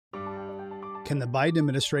Can the Biden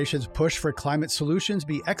administration's push for climate solutions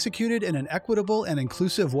be executed in an equitable and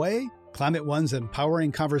inclusive way? Climate One's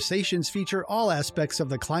empowering conversations feature all aspects of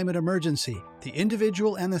the climate emergency, the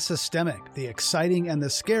individual and the systemic, the exciting and the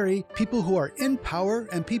scary, people who are in power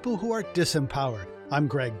and people who are disempowered. I'm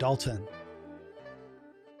Greg Dalton.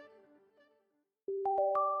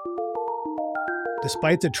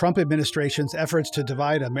 Despite the Trump administration's efforts to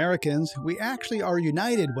divide Americans, we actually are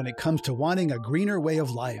united when it comes to wanting a greener way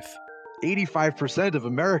of life. 85% of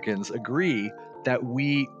Americans agree that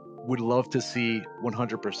we would love to see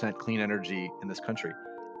 100% clean energy in this country.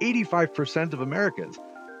 85% of Americans.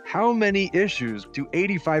 How many issues do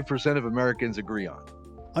 85% of Americans agree on?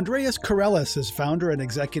 Andreas Karelis is founder and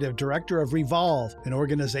executive director of Revolve, an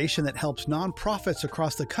organization that helps nonprofits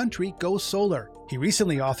across the country go solar. He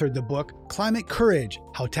recently authored the book Climate Courage: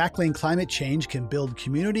 How Tackling Climate Change Can Build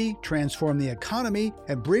Community, Transform the Economy,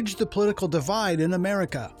 and Bridge the Political Divide in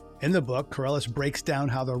America. In the book, Karelis breaks down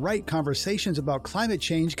how the right conversations about climate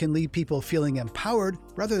change can leave people feeling empowered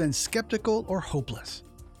rather than skeptical or hopeless.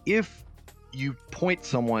 If you point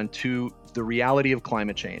someone to the reality of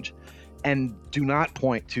climate change and do not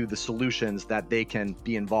point to the solutions that they can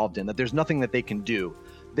be involved in, that there's nothing that they can do,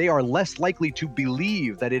 they are less likely to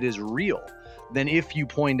believe that it is real than if you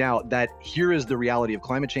point out that here is the reality of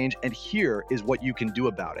climate change and here is what you can do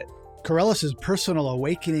about it. Karelis' personal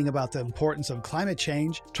awakening about the importance of climate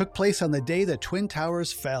change took place on the day the Twin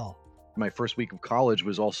Towers fell. My first week of college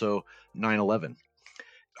was also 9/11.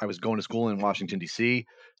 I was going to school in Washington, D.C.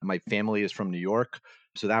 My family is from New York.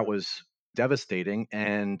 So that was devastating.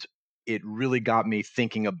 And it really got me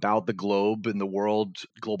thinking about the globe and the world,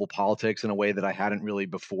 global politics in a way that I hadn't really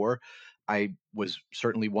before. I was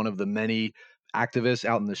certainly one of the many activists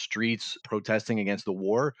out in the streets protesting against the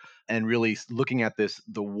war and really looking at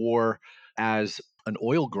the war as an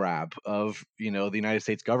oil grab of, the United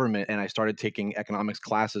States government. And I started taking economics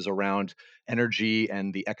classes around energy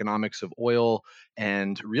and the economics of oil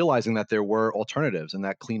and realizing that there were alternatives and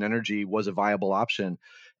that clean energy was a viable option.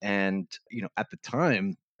 And, at the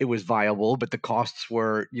time, it was viable, but the costs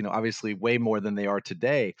were, obviously way more than they are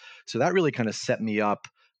today. So that really kind of set me up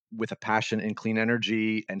with a passion in clean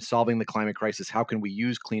energy and solving the climate crisis. How can we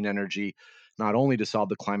use clean energy not only to solve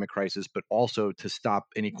the climate crisis, but also to stop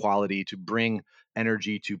inequality, to bring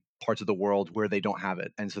energy to parts of the world where they don't have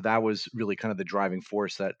it? And so that was really kind of the driving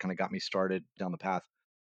force that kind of got me started down the path.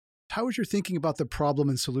 How has your thinking about the problem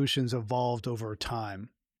and solutions evolved over time?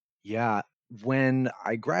 Yeah. When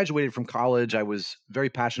I graduated from college, I was very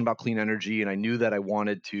passionate about clean energy and I knew that I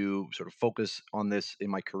wanted to sort of focus on this in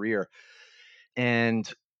my career.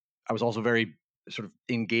 And I was also very sort of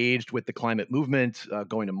engaged with the climate movement,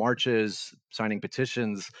 going to marches, signing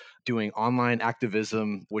petitions, doing online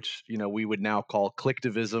activism, which we would now call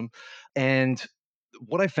clicktivism. And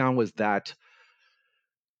what I found was that,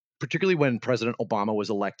 particularly when President Obama was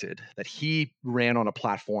elected, that he ran on a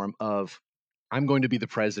platform of I'm going to be the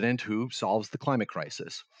president who solves the climate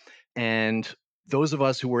crisis. And those of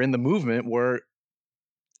us who were in the movement were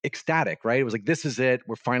ecstatic, right? It was like, this is it.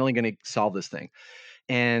 We're finally going to solve this thing.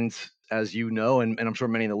 And as you know, and I'm sure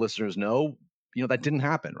many of the listeners know, that didn't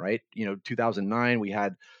happen, right? 2009, we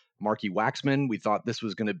had Marky Waxman. We thought this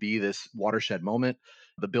was going to be this watershed moment.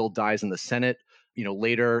 The bill dies in the Senate.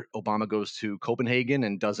 Later, Obama goes to Copenhagen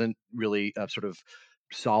and doesn't really sort of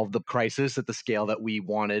solve the crisis at the scale that we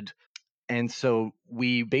wanted. And so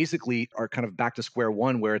we basically are kind of back to square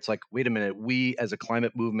one where it's like, wait a minute, we as a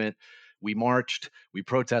climate movement, we marched, we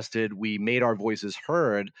protested, we made our voices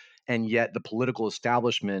heard, and yet the political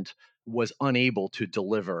establishment was unable to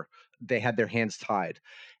deliver. They had their hands tied.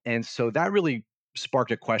 And so that really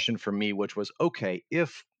sparked a question for me, which was okay,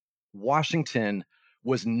 if Washington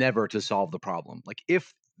was never to solve the problem, like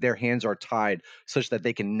if their hands are tied such that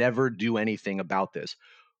they can never do anything about this,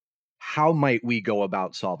 how might we go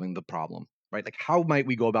about solving the problem, right? Like, how might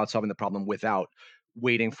we go about solving the problem without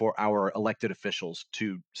waiting for our elected officials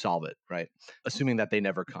to solve it, right? Assuming that they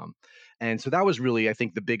never come. And so that was really, I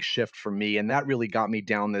think, the big shift for me. And that really got me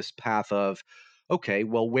down this path of, okay,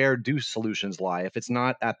 well, where do solutions lie? If it's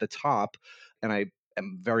not at the top, and I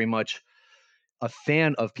am very much a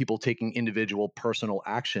fan of people taking individual personal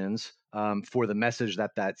actions for the message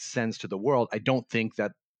that that sends to the world. I don't think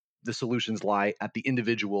that the solutions lie at the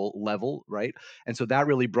individual level, right? And so that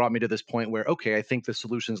really brought me to this point where, okay, I think the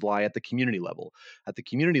solutions lie at the community level. At the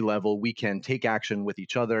community level, we can take action with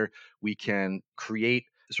each other. We can create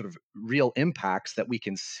sort of real impacts that we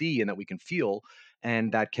can see and that we can feel,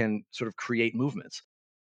 and that can sort of create movements.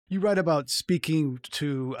 You write about speaking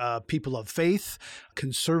to people of faith,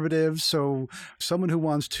 conservatives. So, someone who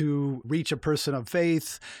wants to reach a person of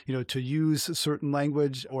faith, to use certain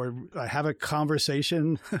language or have a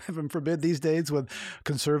conversation, heaven forbid, these days with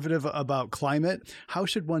conservative about climate. How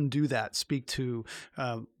should one do that? Speak to,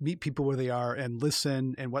 meet people where they are and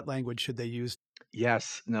listen. And what language should they use?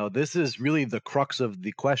 Yes. No, this is really the crux of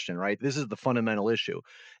the question, right? This is the fundamental issue.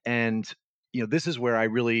 And this is where I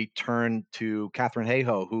really turn to Catherine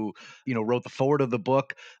Hayhoe, who, wrote the forward of the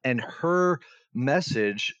book, and her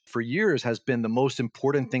message for years has been the most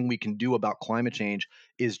important thing we can do about climate change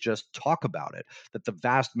is just talk about it. That the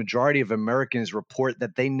vast majority of Americans report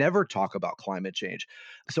that they never talk about climate change.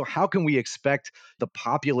 So how can we expect the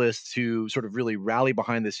populace to sort of really rally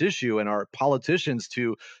behind this issue and our politicians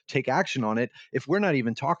to take action on it if we're not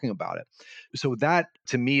even talking about it? So that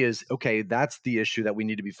to me is okay, that's the issue that we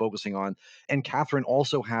need to be focusing on. And Catherine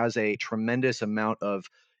also has a tremendous amount of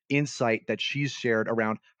insight that she's shared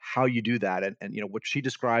around how you do that. And what she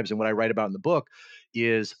describes and what I write about in the book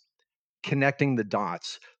is connecting the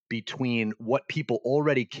dots between what people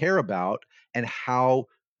already care about and how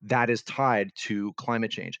that is tied to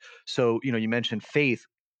climate change. So, you mentioned faith.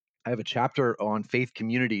 I have a chapter on faith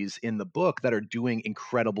communities in the book that are doing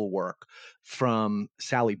incredible work, from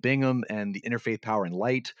Sally Bingham and the Interfaith Power and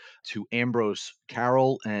Light to Ambrose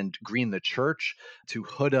Carroll and Green the Church to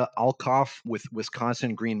Huda Alkoff with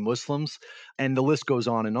Wisconsin Green Muslims. And the list goes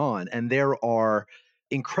on and on. And there are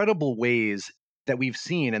incredible ways that we've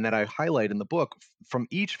seen and that I highlight in the book from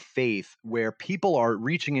each faith where people are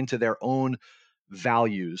reaching into their own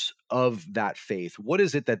values of that faith. What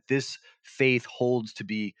is it that this faith holds to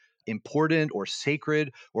be important or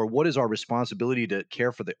sacred, or what is our responsibility to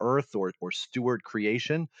care for the earth or steward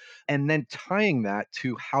creation, and then tying that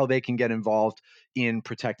to how they can get involved in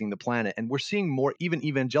protecting the planet. And we're seeing more, even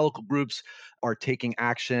evangelical groups are taking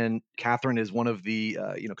action. Catherine is one of the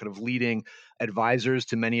kind of leading advisors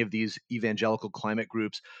to many of these evangelical climate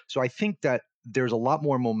groups. So I think that there's a lot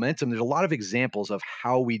more momentum. There's a lot of examples of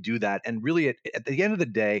how we do that. And really, at the end of the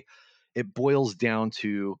day, it boils down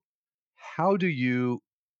to how do you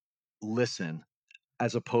listen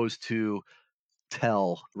as opposed to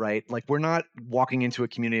tell, right? Like we're not walking into a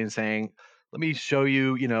community and saying, let me show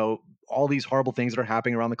you, all these horrible things that are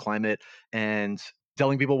happening around the climate and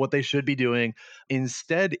telling people what they should be doing.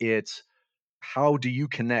 Instead, it's how do you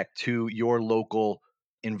connect to your local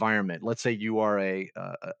environment? Let's say you are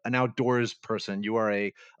an outdoors person, you are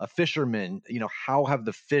a fisherman. How have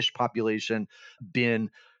the fish population been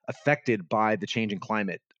affected by the changing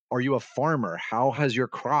climate? Are you a farmer? How has your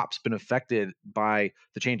crops been affected by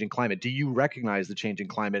the changing climate? Do you recognize the changing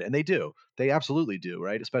climate? And they do. They absolutely do,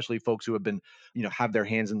 right? Especially folks who have been, have their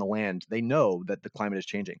hands in the land. They know that the climate is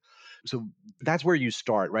changing. So that's where you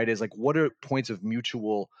start, right? Is like, what are points of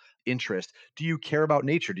mutual interest? Do you care about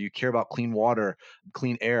nature? Do you care about clean water,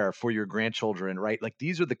 clean air for your grandchildren, right? Like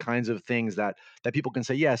these are the kinds of things that people can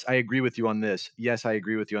say, yes, I agree with you on this. Yes, I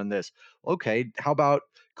agree with you on this. Okay, how about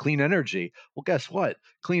clean energy? Well, guess what?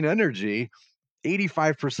 Clean energy,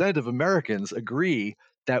 85% of Americans agree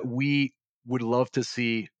that we would love to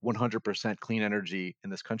see 100% clean energy in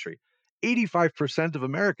this country. 85% of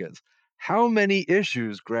Americans. How many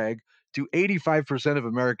issues, Greg, do 85% of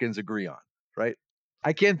Americans agree on, right?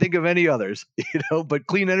 I can't think of any others, but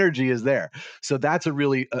clean energy is there. So that's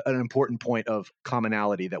an important point of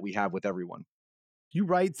commonality that we have with everyone. You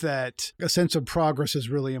write that a sense of progress is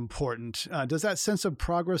really important. Does that sense of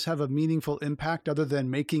progress have a meaningful impact other than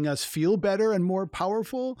making us feel better and more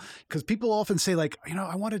powerful? Because people often say, like,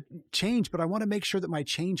 I want to change, but I want to make sure that my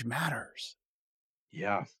change matters.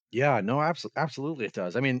 Yeah. Yeah. No, absolutely it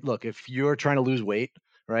does. I mean, look, if you're trying to lose weight,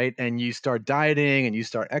 right, and you start dieting and you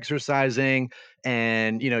start exercising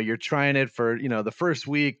and, you're trying it for, the first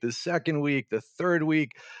week, the second week, the third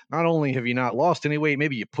week, not only have you not lost any weight,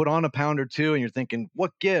 maybe you put on a pound or two and you're thinking,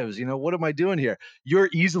 what gives? What am I doing here? You're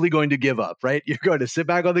easily going to give up, right? You're going to sit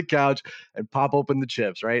back on the couch and pop open the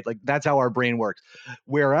chips, right? Like that's how our brain works.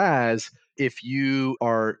 Whereas if you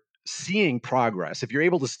are seeing progress, if you're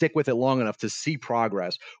able to stick with it long enough to see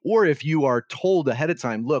progress, or if you are told ahead of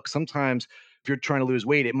time, look, sometimes if you're trying to lose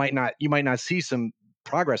weight, you might not see some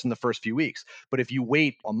progress in the first few weeks. But if you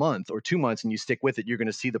wait a month or 2 months and you stick with it, you're going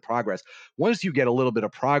to see the progress. Once you get a little bit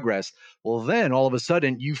of progress, well, then all of a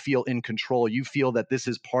sudden you feel in control. You feel that this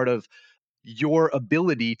is part of your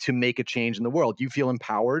ability to make a change in the world. You feel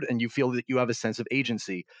empowered and you feel that you have a sense of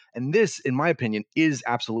agency. And this, in my opinion, is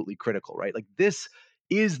absolutely critical, right? Like this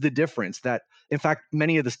is the difference that, in fact,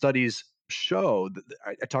 many of the studies show,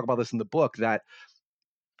 I talk about this in the book, that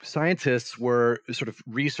scientists were sort of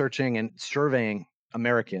researching and surveying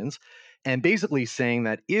Americans. and basically saying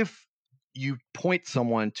that if you point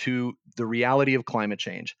someone to the reality of climate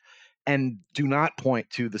change and do not point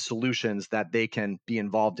to the solutions that they can be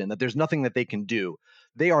involved in, that there's nothing that they can do,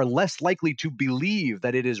 they are less likely to believe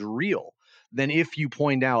that it is real than if you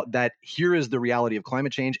point out that here is the reality of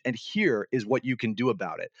climate change and here is what you can do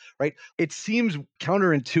about it, right? It seems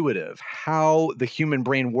counterintuitive how the human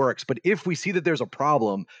brain works, but if we see that there's a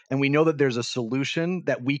problem and we know that there's a solution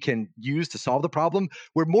that we can use to solve the problem,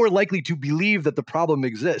 we're more likely to believe that the problem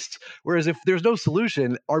exists. Whereas if there's no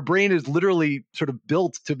solution, our brain is literally sort of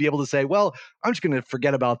built to be able to say, well, I'm just going to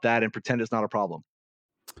forget about that and pretend it's not a problem.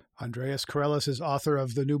 Andreas Karelis is author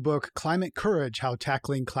of the new book, Climate Courage, How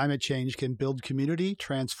Tackling Climate Change Can Build Community,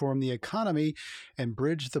 Transform the Economy, and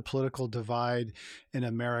Bridge the Political Divide in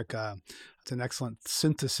America. It's an excellent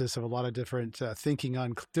synthesis of a lot of different thinking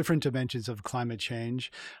on different dimensions of climate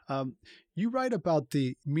change. You write about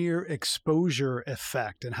the mere exposure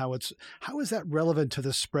effect and how is that relevant to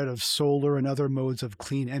the spread of solar and other modes of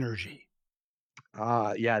clean energy?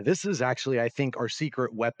 Yeah, this is actually, I think, our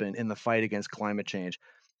secret weapon in the fight against climate change,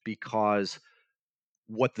 because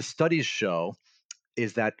what the studies show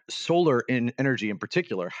is that solar in energy in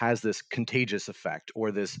particular has this contagious effect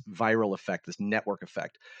or this viral effect, this network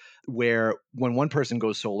effect, where when one person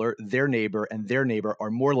goes solar, their neighbor are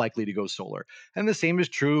more likely to go solar. And the same is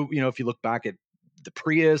true, if you look back at the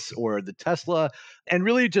Prius or the Tesla, and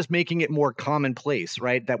really just making it more commonplace,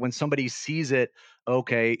 right? That when somebody sees it,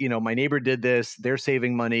 okay, my neighbor did this, they're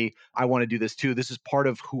saving money, I want to do this too. This is part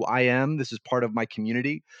of who I am, this is part of my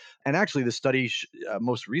community. And actually, the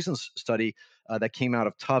most recent study that came out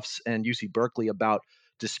of Tufts and UC Berkeley about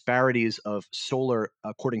disparities of solar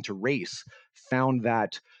according to race found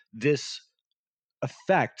that this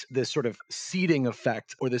effect, this sort of seeding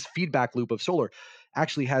effect or this feedback loop of solar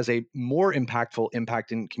actually has a more impactful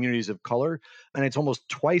impact in communities of color, and it's almost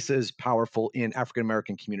twice as powerful in African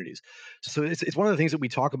American communities. So it's one of the things that we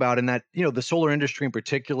talk about, and that the solar industry in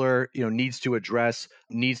particular needs to address,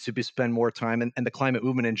 needs to spend more time, and the climate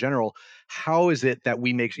movement in general. How is it that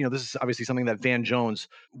we make, this is obviously something that Van Jones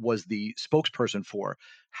was the spokesperson for.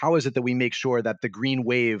 How is it that we make sure that the green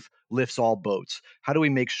wave lifts all boats? How do we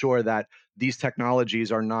make sure that these technologies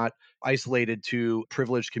are not isolated to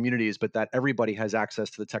privileged communities, but that everybody has access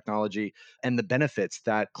to the technology and the benefits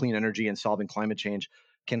that clean energy and solving climate change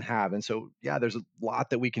can have? And so, yeah, there's a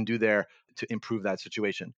lot that we can do there to improve that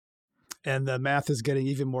situation. And the math is getting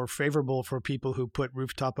even more favorable for people who put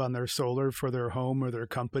rooftop on their solar for their home or their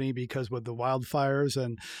company, because with the wildfires,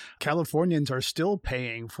 and Californians are still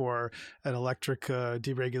paying for an electric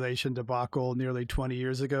deregulation debacle nearly 20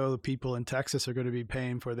 years ago. The people in Texas are going to be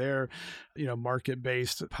paying for their,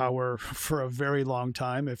 market-based power for a very long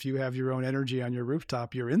time. If you have your own energy on your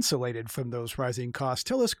rooftop, you're insulated from those rising costs.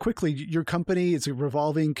 Tell us quickly, your company is a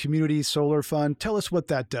revolving community solar fund. Tell us what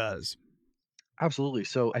that does. Absolutely.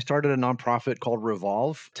 So I started a nonprofit called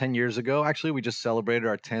Revolve 10 years ago. Actually, we just celebrated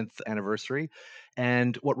our 10th anniversary.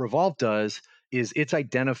 And what Revolve does is it's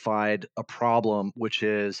identified a problem, which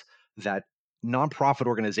is that nonprofit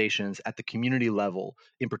organizations at the community level,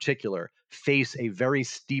 in particular, face a very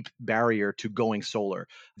steep barrier to going solar.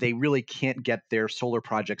 They really can't get their solar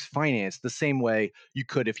projects financed the same way you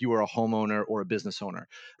could if you were a homeowner or a business owner.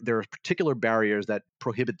 There are particular barriers that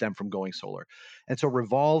prohibit them from going solar. And so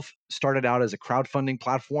Revolve started out as a crowdfunding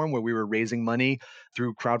platform where we were raising money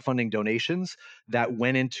through crowdfunding donations that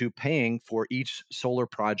went into paying for each solar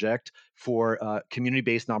project for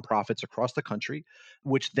community-based nonprofits across the country,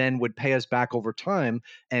 which then would pay us back over time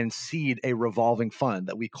and seed a revolving fund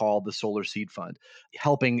that we call the Solar Seed Fund,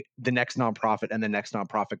 helping the next nonprofit and the next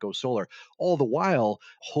nonprofit go solar, all the while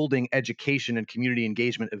holding education and community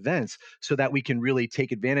engagement events so that we can really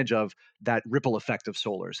take advantage of that ripple effect of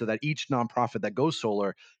solar, so that each nonprofit that goes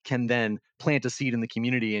solar can then plant a seed in the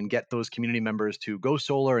community and get those community members to go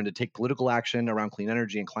solar and to take political action around clean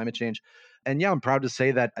energy and climate change. And yeah, I'm proud to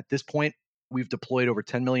say that at this point, we've deployed over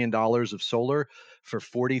 $10 million of solar for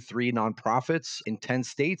 43 nonprofits in 10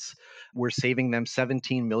 states. We're saving them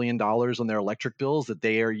 $17 million on their electric bills that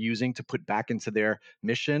they are using to put back into their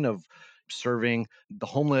mission of serving the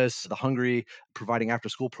homeless, the hungry, providing after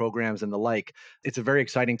school programs and the like. It's a very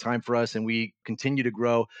exciting time for us, and we continue to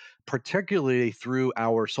grow, particularly through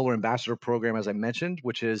our Solar Ambassador program, as I mentioned,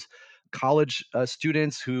 which is college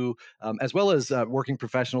students who, as well as working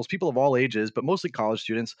professionals, people of all ages, but mostly college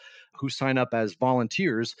students who sign up as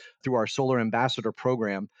volunteers through our Solar Ambassador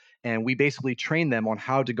program. And we basically train them on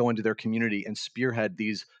how to go into their community and spearhead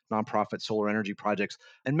these nonprofit solar energy projects,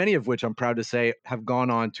 and many of which I'm proud to say have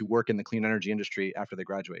gone on to work in the clean energy industry after they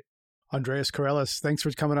graduate. Andreas Karelis, thanks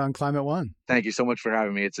for coming on Climate One. Thank you so much for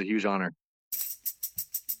having me. It's a huge honor.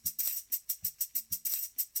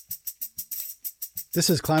 This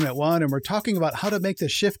is Climate One, and we're talking about how to make the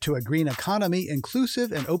shift to a green economy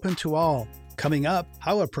inclusive and open to all. Coming up,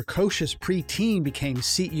 how a precocious preteen became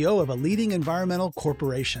CEO of a leading environmental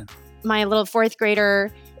corporation. My little fourth grader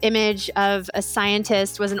image of a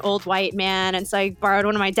scientist was an old white man. And so I borrowed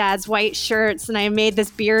one of my dad's white shirts and I made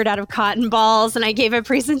this beard out of cotton balls. And I gave a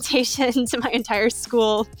presentation to my entire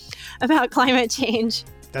school about climate change.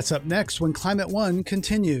 That's up next when Climate One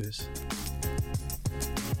continues.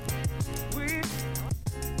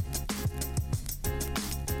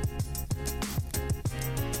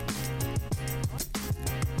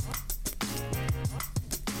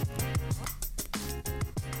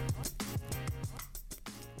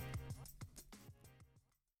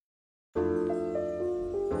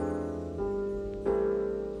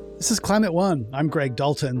 This is Climate One. I'm Greg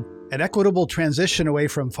Dalton. An equitable transition away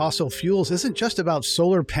from fossil fuels isn't just about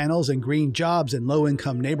solar panels and green jobs in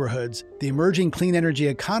low-income neighborhoods. The emerging clean energy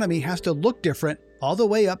economy has to look different all the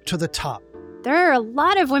way up to the top. There are a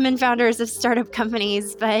lot of women founders of startup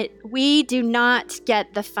companies, but we do not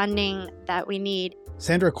get the funding that we need.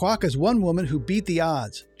 Sandra Kwok is one woman who beat the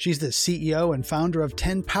odds. She's the CEO and founder of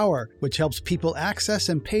 10 Power, which helps people access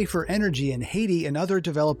and pay for energy in Haiti and other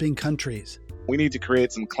developing countries. We need to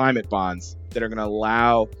create some climate bonds that are going to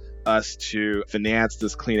allow us to finance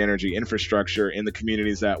this clean energy infrastructure in the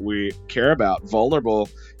communities that we care about. Vulnerable,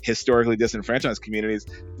 historically disenfranchised communities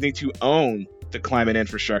need to own the climate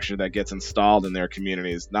infrastructure that gets installed in their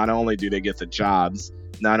communities. Not only do they get the jobs,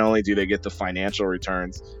 not only do they get the financial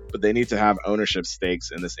returns, but they need to have ownership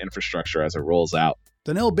stakes in this infrastructure as it rolls out.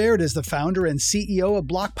 Donnell Baird is the founder and CEO of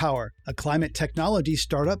BlockPower, a climate technology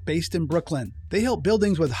startup based in Brooklyn. They help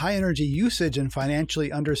buildings with high energy usage in financially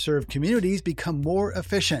underserved communities become more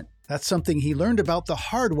efficient. That's something he learned about the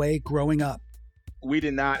hard way growing up. We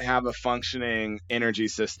did not have a functioning energy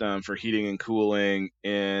system for heating and cooling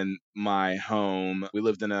in my home. We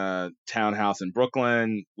lived in a townhouse in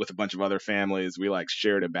Brooklyn with a bunch of other families. We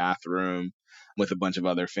shared a bathroom with a bunch of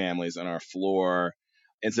other families on our floor.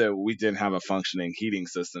 And so we didn't have a functioning heating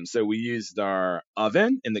system. So we used our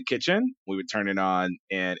oven in the kitchen. We would turn it on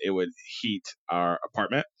and it would heat our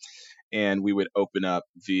apartment. And we would open up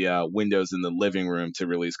the windows in the living room to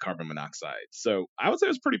release carbon monoxide. So I would say it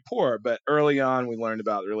was pretty poor, but early on we learned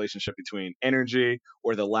about the relationship between energy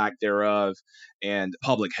or the lack thereof and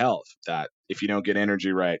public health, that if you don't get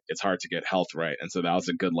energy right, it's hard to get health right. And so that was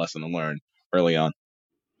a good lesson to learn early on.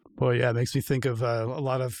 Boy, yeah, it makes me think of a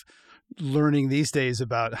lot of learning these days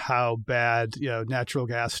about how bad, natural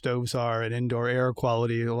gas stoves are and indoor air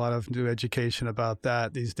quality. A lot of new education about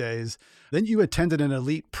that these days. Then you attended an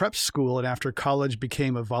elite prep school and after college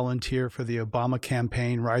became a volunteer for the Obama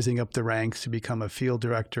campaign, rising up the ranks to become a field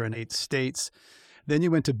director in 8 states. Then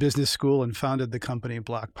you went to business school and founded the company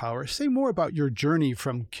BlockPower. Say more about your journey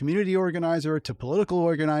from community organizer to political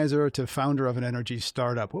organizer to founder of an energy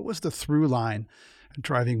startup. What was the through line and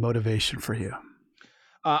driving motivation for you?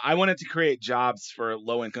 I wanted to create jobs for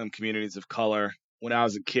low-income communities of color. When I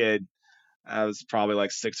was a kid, I was probably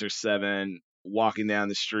 6 or 7, walking down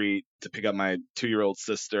the street to pick up my 2-year-old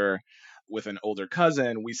sister with an older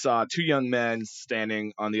cousin. We saw 2 young men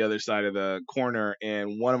standing on the other side of the corner,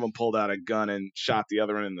 and one of them pulled out a gun and shot the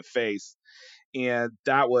other one in the face. And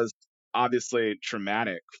that was obviously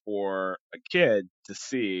traumatic for a kid to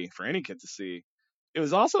see, for any kid to see. It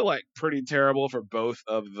was also pretty terrible for both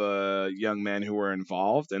of the young men who were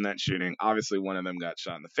involved in that shooting. Obviously, one of them got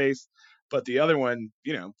shot in the face, but the other one,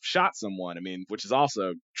 shot someone. Which is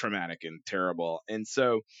also traumatic and terrible. And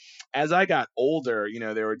so as I got older,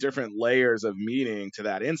 there were different layers of meaning to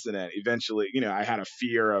that incident. Eventually, I had a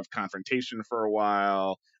fear of confrontation for a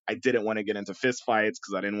while. I didn't want to get into fistfights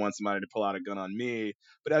because I didn't want somebody to pull out a gun on me.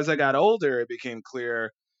 But as I got older, it became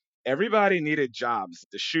clear everybody needed jobs.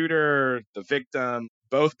 The shooter, the victim,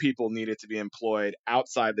 both people needed to be employed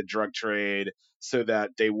outside the drug trade so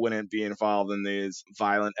that they wouldn't be involved in these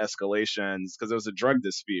violent escalations because it was a drug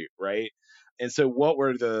dispute, right? And so what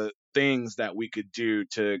were the things that we could do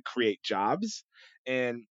to create jobs?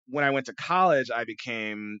 And when I went to college, I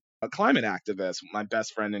became a climate activist. My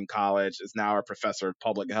best friend in college is now a professor of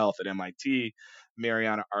public health at MIT,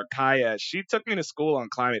 Mariana Arcaya. She took me to school on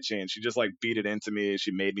climate change. She just beat it into me.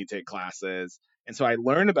 She made me take classes. And so I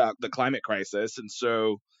learned about the climate crisis. And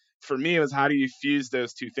so for me, it was, how do you fuse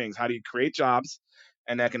those two things? How do you create jobs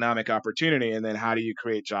and economic opportunity? And then how do you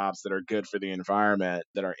create jobs that are good for the environment,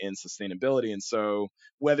 that are in sustainability? And so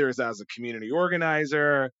whether it's as a community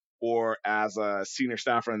organizer or as a senior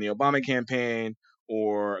staffer in the Obama campaign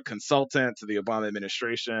or a consultant to the Obama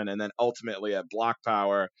administration, and then ultimately at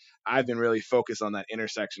BlockPower, I've been really focused on that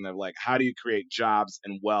intersection of how do you create jobs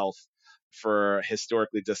and wealth for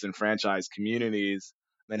historically disenfranchised communities,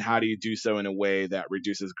 then how do you do so in a way that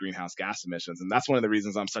reduces greenhouse gas emissions? And that's one of the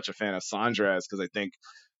reasons I'm such a fan of Sandra, is because I think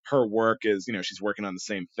her work is, she's working on the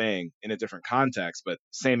same thing in a different context, but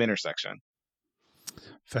same intersection.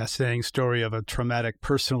 Fascinating story of a traumatic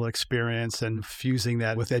personal experience and fusing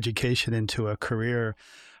that with education into a career.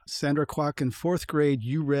 Sandra Kwok, in fourth grade,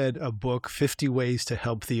 you read a book, 50 Ways to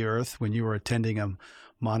Help the Earth, when you were attending a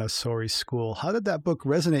Montessori school. How did that book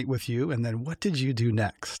resonate with you? And then what did you do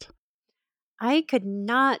next? I could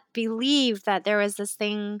not believe that there was this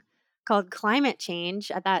thing called climate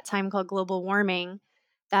change, at that time called global warming,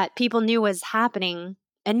 that people knew was happening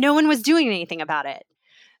and no one was doing anything about it.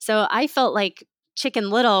 So I felt like Chicken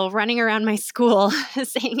Little running around my school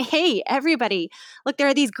saying, hey, everybody, look, there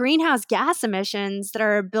are these greenhouse gas emissions that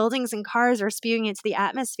our buildings and cars are spewing into the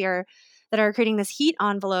atmosphere that are creating this heat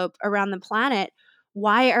envelope around the planet.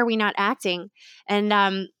 Why are we not acting? And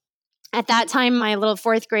at that time, my little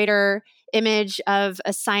fourth grader image of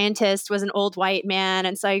a scientist was an old white man.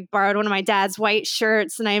 And so I borrowed one of my dad's white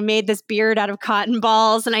shirts and I made this beard out of cotton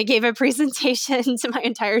balls. And I gave a presentation to my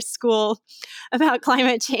entire school about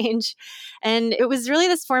climate change. And it was really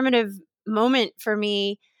this formative moment for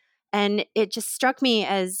me. And it just struck me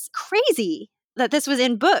as crazy that this was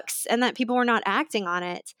in books and that people were not acting on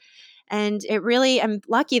it. And it really, I'm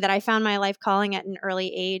lucky that I found my life calling at an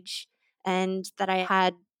early age and that I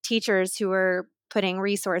had teachers who were putting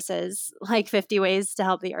resources like 50 Ways to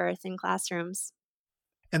Help the Earth in classrooms.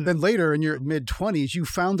 And then later in your mid-20s, you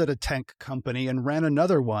founded a tech company and ran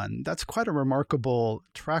another one. That's quite a remarkable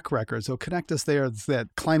track record. So connect us there, that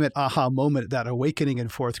climate aha moment, that awakening in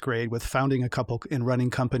fourth grade with founding a couple and running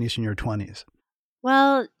companies in your 20s.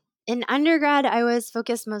 Well, in undergrad, I was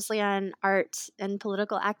focused mostly on art and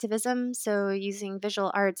political activism, so using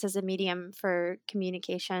visual arts as a medium for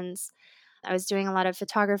communications. I was doing a lot of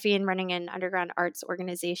photography and running an underground arts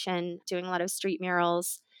organization, doing a lot of street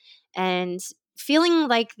murals, and feeling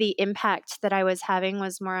like the impact that I was having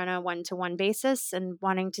was more on a one-to-one basis and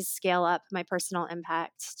wanting to scale up my personal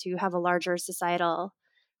impact to have a larger societal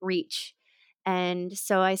reach. And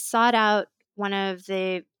so I sought out one of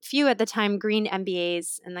the few at the time green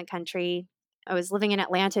MBAs in the country. I was living in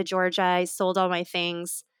Atlanta, Georgia. I sold all my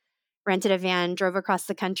things, rented a van, drove across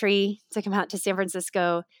the country to come out to San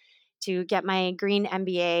Francisco to get my green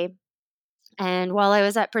MBA. And while I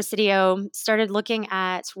was at Presidio, started looking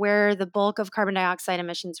at where the bulk of carbon dioxide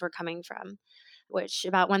emissions were coming from, which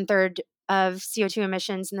about 1/3 of CO2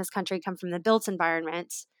 emissions in this country come from the built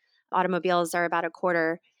environment. Automobiles are about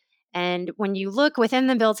 1/4. And when you look within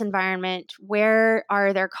the built environment, where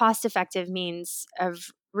are there cost-effective means of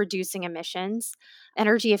reducing emissions?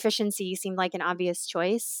 Energy efficiency seemed like an obvious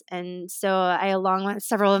choice. And so I, along with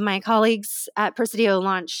several of my colleagues at Presidio,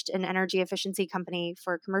 launched an energy efficiency company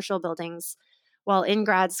for commercial buildings. While in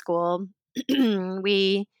grad school,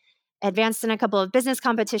 we advanced in a couple of business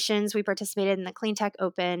competitions. We participated in the Clean Tech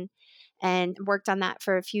Open and worked on that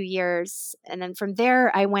for a few years. And then from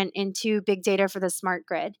there, I went into big data for the smart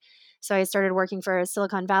grid. So I started working for a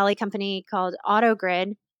Silicon Valley company called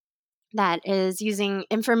AutoGrid that is using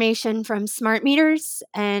information from smart meters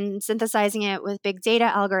and synthesizing it with big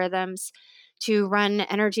data algorithms to run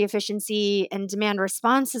energy efficiency and demand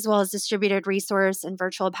response, as well as distributed resource and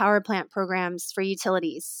virtual power plant programs for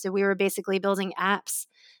utilities. So we were basically building apps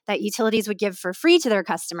that utilities would give for free to their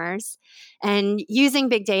customers and using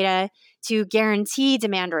big data to guarantee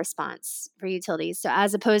demand response for utilities. So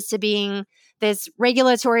as opposed to being this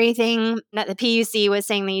regulatory thing that the PUC was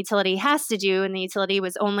saying the utility has to do, and the utility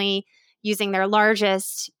was only using their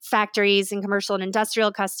largest factories and commercial and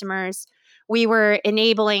industrial customers, we were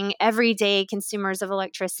enabling everyday consumers of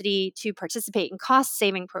electricity to participate in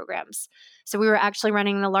cost-saving programs. So we were actually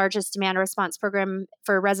running the largest demand response program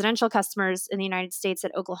for residential customers in the United States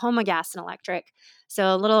at Oklahoma Gas and Electric.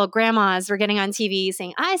 So little grandmas were getting on TV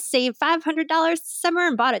saying, I saved $500 this summer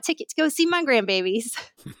and bought a ticket to go see my grandbabies.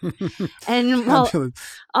 And well,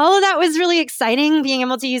 all of that was really exciting, being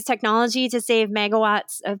able to use technology to save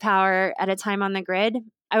megawatts of power at a time on the grid.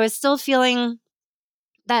 I was still feeling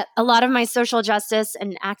that a lot of my social justice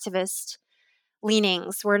and activist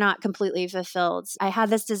leanings were not completely fulfilled. I had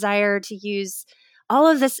this desire to use all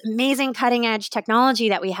of this amazing cutting edge technology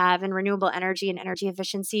that we have in renewable energy and energy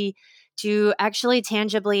efficiency to actually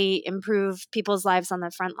tangibly improve people's lives on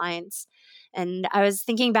the front lines. And I was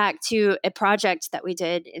thinking back to a project that we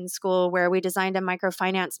did in school where we designed a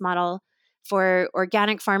microfinance model for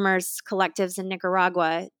organic farmers collectives in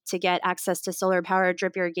Nicaragua to get access to solar-powered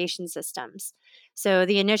drip irrigation systems. So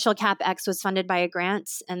the initial CapEx was funded by a grant,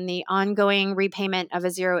 and the ongoing repayment of a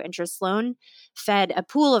zero-interest loan fed a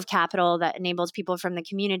pool of capital that enabled people from the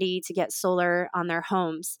community to get solar on their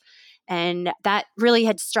homes. And that really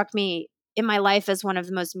had struck me in my life as one of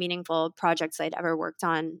the most meaningful projects I'd ever worked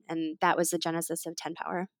on. And that was the genesis of 10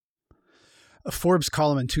 Power. A Forbes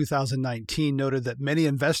column in 2019 noted that many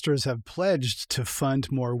investors have pledged to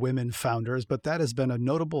fund more women founders, but that has been a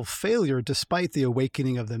notable failure despite the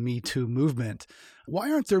awakening of the Me Too movement.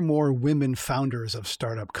 Why aren't there more women founders of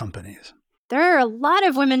startup companies? There are a lot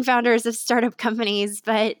of women founders of startup companies,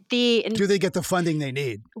 but do they get the funding they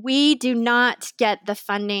need? We do not get the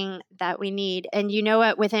funding that we need. And you know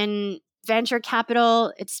what? Within venture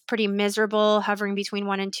capital, it's pretty miserable, hovering between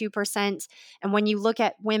 1% and 2%. And when you look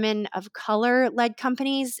at women of color-led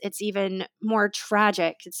companies, it's even more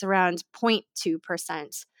tragic. It's around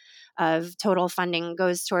 0.2% of total funding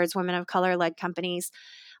goes towards women of color-led companies.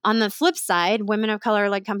 On the flip side, women of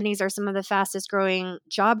color-led companies are some of the fastest growing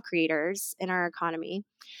job creators in our economy.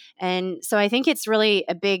 And so I think it's really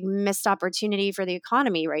a big missed opportunity for the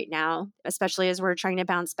economy right now, especially as we're trying to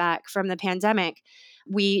bounce back from the pandemic.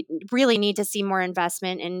 We really need to see more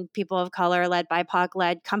investment in people of color led, BIPOC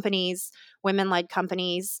led companies, women led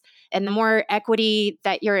companies. And the more equity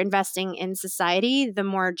that you're investing in society, the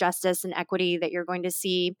more justice and equity that you're going to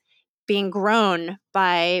see being grown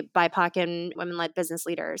by BIPOC and women-led business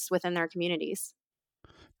leaders within their communities.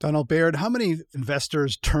 Donald Baird, how many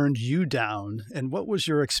investors turned you down? And what was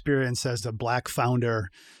your experience as a Black founder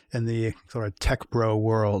in the sort of tech bro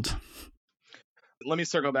world? Let me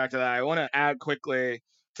circle back to that. I want to add quickly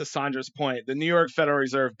to Sandra's point. The New York Federal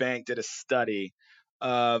Reserve Bank did a study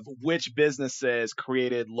of which businesses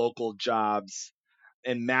created local jobs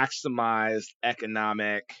and maximized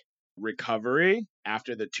economic recovery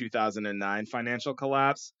after the 2009 financial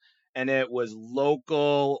collapse. And it was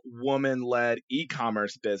local woman-led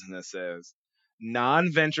e-commerce businesses,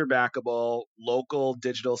 non-venture backable, local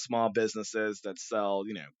digital small businesses that sell,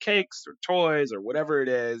 cakes or toys or whatever it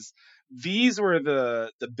is. These were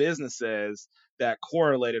the businesses that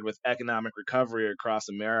correlated with economic recovery across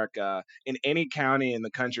America. In any county in the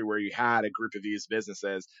country where you had a group of these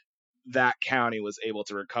businesses, that county was able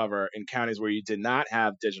to recover. In counties where you did not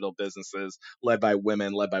have digital businesses led by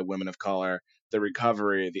women of color,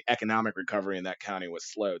 the economic recovery in that county was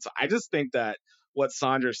slowed. So I just think that what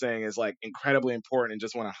Sandra's saying is like incredibly important and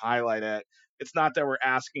just want to highlight it. It's not that we're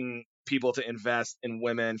asking people to invest in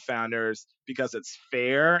women founders because it's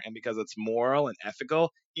fair and because it's moral and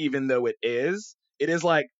ethical, even though it is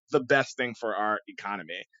like the best thing for our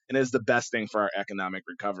economy and is the best thing for our economic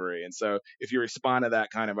recovery. And so if you respond to that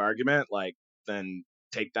kind of argument, then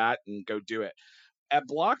take that and go do it. At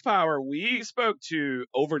BlockPower, we spoke to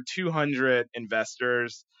over 200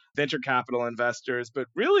 investors, venture capital investors, but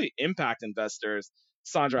really impact investors.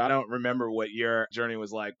 Sandra, I don't remember what your journey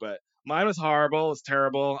was like, but mine was horrible. It was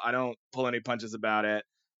terrible. I don't pull any punches about it.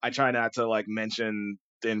 I try not to mention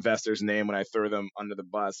the investor's name when I throw them under the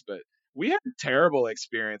bus, but we had terrible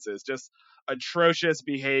experiences, just atrocious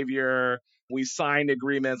behavior. We signed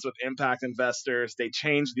agreements with impact investors. They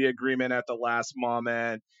changed the agreement at the last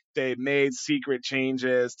moment. They made secret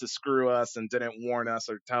changes to screw us and didn't warn us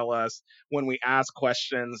or tell us. When we asked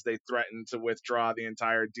questions, they threatened to withdraw the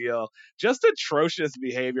entire deal. Just atrocious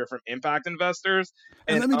behavior from impact investors.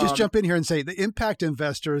 And let me just jump in here and say the impact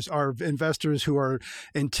investors are investors who are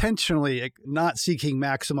intentionally not seeking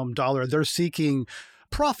maximum dollar. They're seeking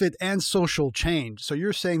profit and social change. So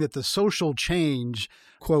you're saying that the social change,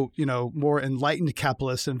 quote, more enlightened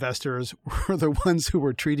capitalist investors were the ones who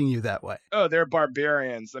were treating you that way. Oh, they're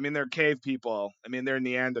barbarians. I mean, they're cave people. I mean, they're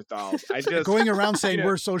Neanderthals. I just going around saying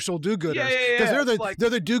we're social do-gooders because they're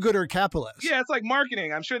the do-gooder capitalists. Yeah, it's like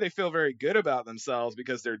marketing. I'm sure they feel very good about themselves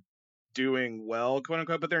because they're doing well, quote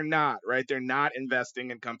unquote, but they're not, right? They're not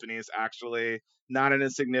investing in companies actually, not in a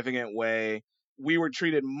significant way. We were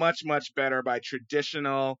treated much, much better by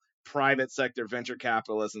traditional private sector venture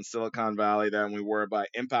capitalists in Silicon Valley than we were by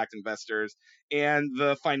impact investors. And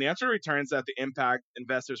the financial returns that the impact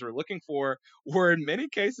investors were looking for were, in many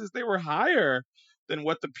cases, they were higher than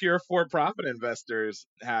what the pure for-profit investors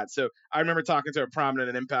had. So I remember talking to a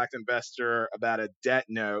prominent impact investor about a debt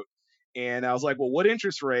note. And I was like, well, what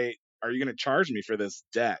interest rate are you going to charge me for this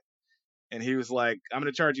debt? And he was like, I'm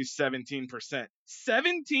going to charge you 17%.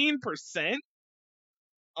 17%?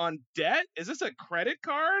 On debt? Is this a credit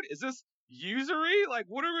card? Is this usury? Like,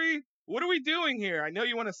 what are we doing here? I know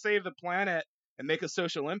you want to save the planet and make a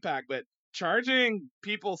social impact, but charging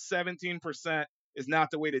people 17% is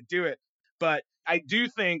not the way to do it. But I do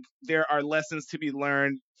think there are lessons to be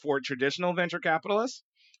learned for traditional venture capitalists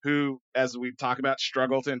who, as we've talked about,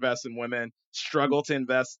 struggle to invest in women, struggle to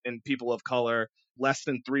invest in people of color, less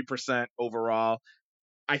than 3% overall.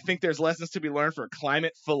 I think there's lessons to be learned for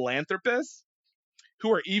climate philanthropists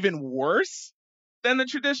who are even worse than the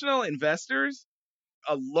traditional investors.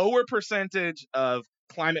 A lower percentage of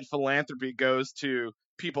climate philanthropy goes to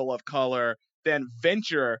people of color than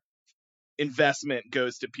venture investment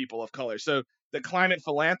goes to people of color. So the climate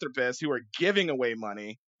philanthropists who are giving away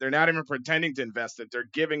money, they're not even pretending to invest it. They're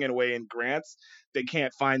giving it away in grants. They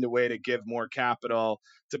can't find a way to give more capital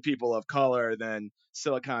to people of color than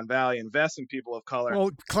Silicon Valley invests in people of color. Well,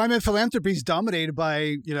 climate philanthropy is dominated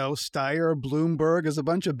by, Steyer, Bloomberg, as a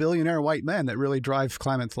bunch of billionaire white men that really drive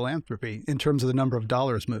climate philanthropy in terms of the number of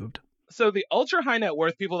dollars moved. So the ultra high net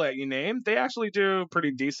worth people that you named, they actually do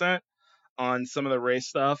pretty decent on some of the race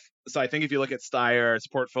stuff. So I think if you look at Steyer's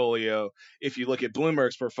portfolio, if you look at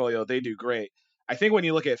Bloomberg's portfolio, they do great. I think when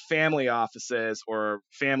you look at family offices or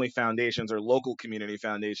family foundations or local community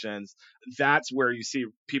foundations, that's where you see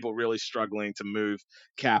people really struggling to move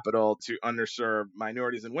capital to underserved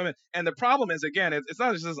minorities and women. And the problem is, again, it's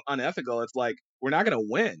not just unethical. It's like, we're not going to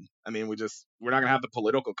win. I mean, we're not going to have the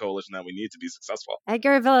political coalition that we need to be successful.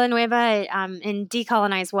 Edgar Villanueva in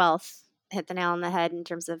Decolonize Wealth hit the nail on the head in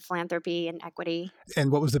terms of philanthropy and equity.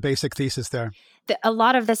 And what was the basic thesis there? A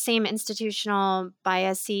lot of the same institutional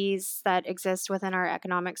biases that exist within our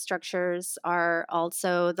economic structures are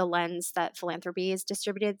also the lens that philanthropy is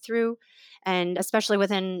distributed through. And especially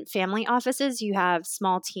within family offices, you have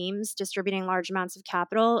small teams distributing large amounts of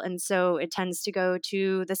capital. And so it tends to go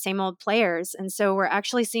to the same old players. And so we're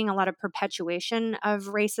actually seeing a lot of perpetuation of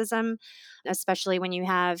racism, especially when you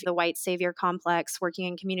have the white savior complex working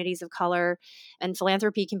in communities of color. And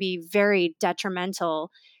philanthropy can be very detrimental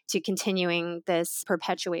to continuing this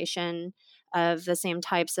perpetuation of the same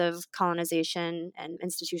types of colonization and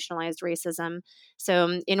institutionalized racism.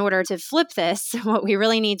 So in order to flip this, what we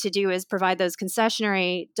really need to do is provide those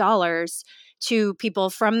concessionary dollars to people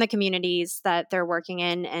from the communities that they're working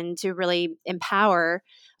in and to really empower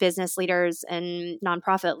business leaders and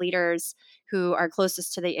nonprofit leaders who are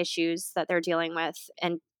closest to the issues that they're dealing with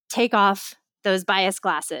and take off those bias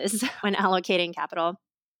glasses when allocating capital.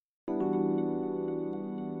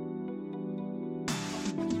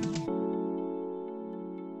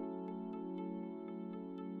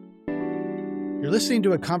 You're listening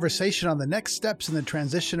to a conversation on the next steps in the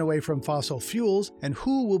transition away from fossil fuels and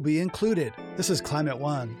who will be included. This is Climate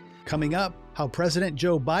One. Coming up, how President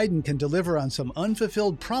Joe Biden can deliver on some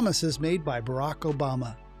unfulfilled promises made by Barack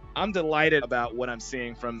Obama. I'm delighted about what I'm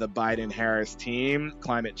seeing from the Biden-Harris team.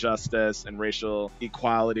 Climate justice and racial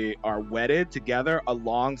equality are wedded together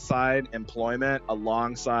alongside employment,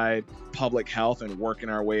 alongside public health, and working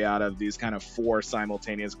our way out of these kind of four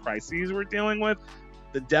simultaneous crises we're dealing with.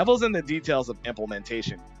 The devil's in the details of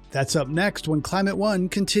implementation. That's up next when Climate One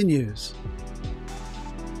continues.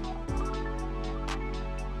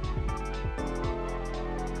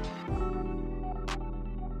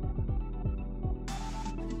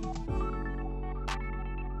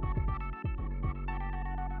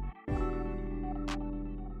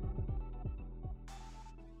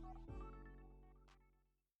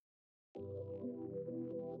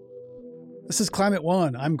 This is Climate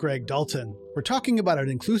One. I'm Greg Dalton. We're talking about an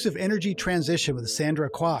inclusive energy transition with Sandra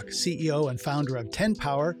Kwok, CEO and founder of 10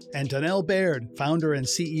 Power, and Donell Baird, founder and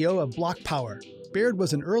CEO of Block Power. Baird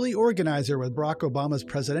was an early organizer with Barack Obama's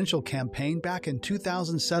presidential campaign back in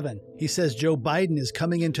 2007. He says Joe Biden is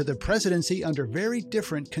coming into the presidency under very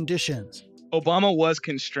different conditions. Obama was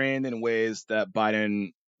constrained in ways that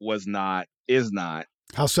Biden is not.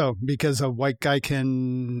 How so? Because a white guy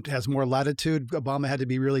has more latitude? Obama had to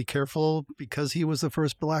be really careful because he was the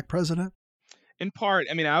first black president? In part.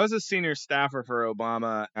 I mean, I was a senior staffer for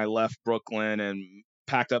Obama. I left Brooklyn and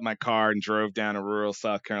packed up my car and drove down to rural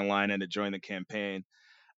South Carolina to join the campaign.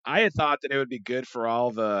 I had thought that it would be good for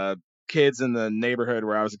all the kids in the neighborhood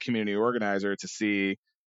where I was a community organizer to see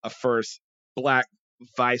a first black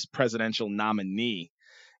vice presidential nominee.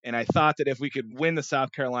 And I thought that if we could win the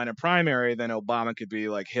South Carolina primary, then Obama could be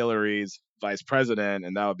like Hillary's vice president.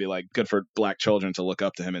 And that would be like good for black children to look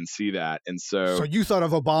up to him and see that. And so you thought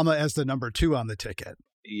of Obama as the number 2 on the ticket.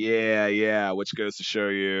 Yeah. Which goes to show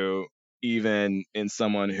you, even in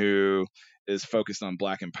someone who is focused on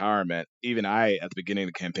black empowerment, even I, at the beginning of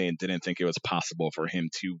the campaign, didn't think it was possible for him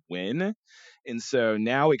to win. And so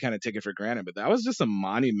now we kind of take it for granted, but that was just a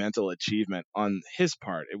monumental achievement on his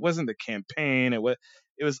part. It wasn't the campaign. It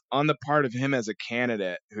was on the part of him as a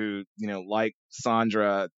candidate who, like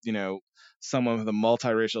Sandra, someone with a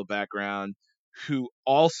multiracial background, who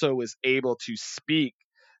also is able to speak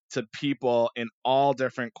to people in all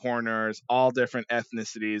different corners, all different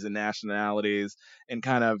ethnicities and nationalities, and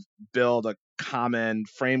kind of build a common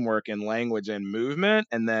framework and language and movement,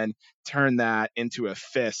 and then turn that into a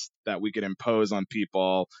fist that we could impose on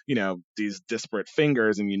people, these disparate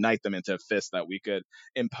fingers, and unite them into a fist that we could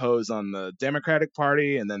impose on the Democratic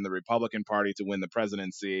Party and then the Republican Party to win the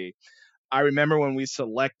presidency. I remember when we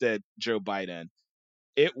selected Joe Biden,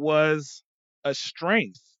 it was a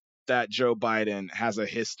strength that Joe Biden has a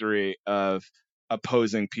history of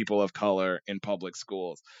opposing people of color in public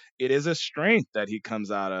schools. It is a strength that he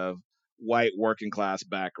comes out of white working class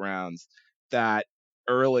backgrounds, that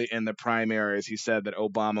early in the primaries, he said that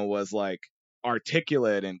Obama was like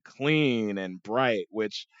articulate and clean and bright,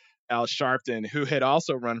 which Al Sharpton, who had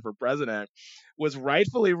also run for president, was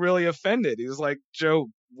rightfully really offended. He was like, Joe,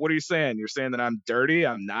 what are you saying? You're saying that I'm dirty?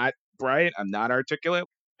 I'm not bright? I'm not articulate?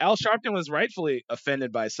 Al Sharpton was rightfully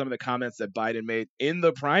offended by some of the comments that Biden made in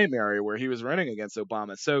the primary where he was running against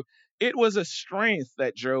Obama. So it was a strength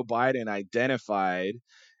that Joe Biden identified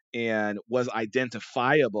and was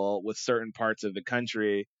identifiable with certain parts of the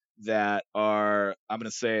country that are, I'm going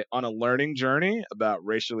to say, on a learning journey about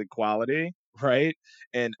racial equality, right?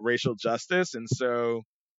 And racial justice. And so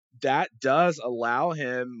that does allow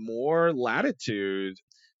him more latitude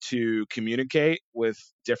to communicate with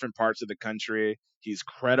different parts of the country. He's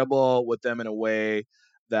credible with them in a way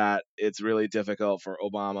that it's really difficult for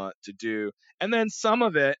Obama to do. And then some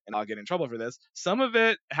of it, and I'll get in trouble for this, some of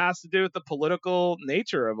it has to do with the political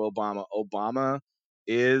nature of Obama. Obama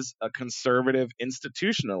is a conservative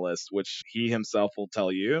institutionalist, which he himself will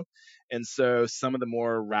tell you. And so some of the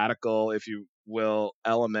more radical, if you will,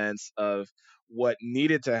 elements of what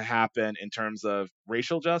needed to happen in terms of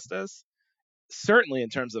racial justice, certainly in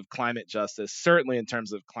terms of climate justice, certainly in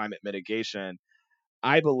terms of climate mitigation,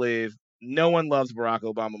 I believe no one loves Barack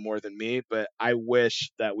Obama more than me, but I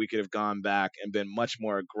wish that we could have gone back and been much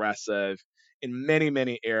more aggressive in many,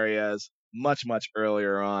 many areas much, much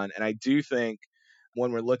earlier on. And I do think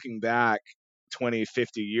when we're looking back 20,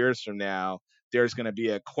 50 years from now, there's going to be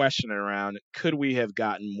a question around, could we have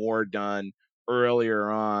gotten more done earlier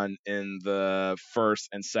on in the first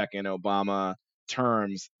and second Obama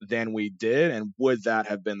terms than we did? And would that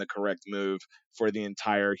have been the correct move for the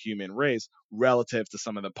entire human race relative to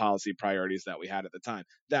some of the policy priorities that we had at the time?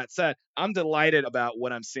 That said, I'm delighted about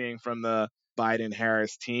what I'm seeing from the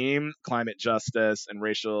Biden-Harris team. Climate justice and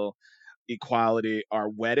racial equality are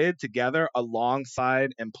wedded together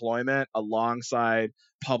alongside employment, alongside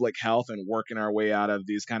public health, and working our way out of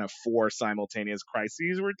these kind of four simultaneous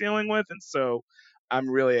crises we're dealing with. And so I'm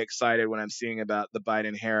really excited when I'm seeing about the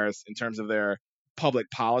Biden-Harris in terms of their public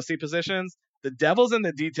policy positions. The devil's in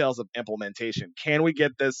the details of implementation. Can we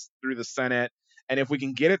get this through the Senate? And if we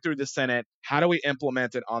can get it through the Senate, how do we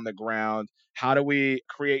implement it on the ground? How do we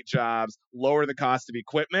create jobs, lower the cost of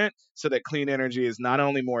equipment so that clean energy is not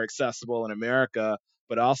only more accessible in America,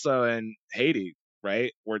 but also in Haiti,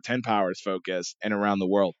 right? Where 10 Power is focused, and around the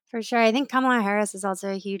world. For sure. I think Kamala Harris is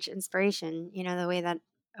also a huge inspiration, the way that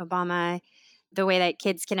Obama, the way that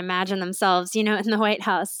kids can imagine themselves, in the White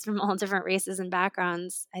House from all different races and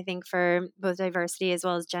backgrounds. I think for both diversity as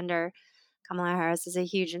well as gender, Kamala Harris is a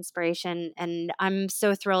huge inspiration. And I'm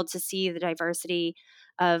so thrilled to see the diversity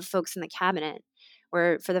of folks in the cabinet.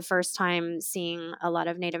 We're, for the first time, seeing a lot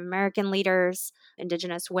of Native American leaders,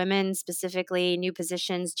 Indigenous women specifically, new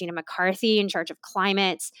positions, Gina McCarthy in charge of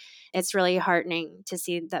climate. It's really heartening to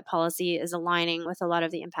see that policy is aligning with a lot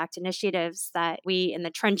of the impact initiatives that we in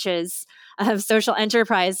the trenches of social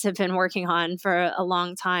enterprise have been working on for a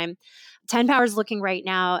long time. 10 Power is looking right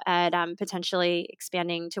now at potentially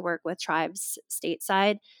expanding to work with tribes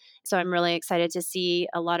stateside. So I'm really excited to see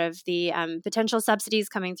a lot of the potential subsidies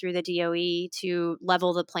coming through the DOE to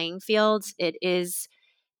level the playing field. It is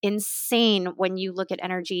insane when you look at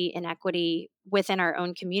energy inequity within our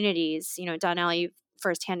own communities. Donnell, you've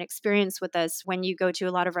firsthand experience with this. When you go to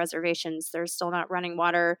a lot of reservations, there's still not running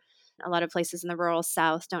water. A lot of places in the rural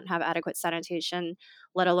South don't have adequate sanitation,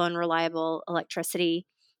 let alone reliable electricity.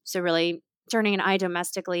 So really turning an eye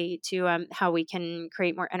domestically to how we can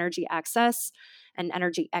create more energy access and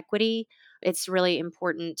energy equity. It's really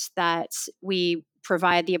important that we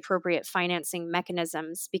provide the appropriate financing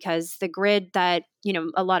mechanisms, because the grid that,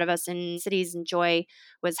 a lot of us in cities enjoy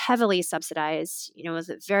was heavily subsidized,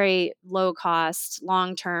 with very low cost,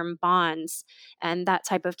 long-term bonds. And that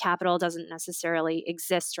type of capital doesn't necessarily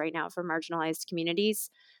exist right now for marginalized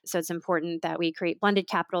communities. So it's important that we create blended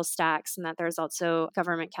capital stacks and that there's also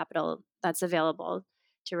government capital that's available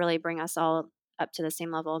to really bring us all up to the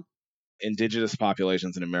same level. indigenous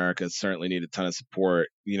populations in America certainly need a ton of support.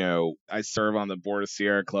 I serve on the board of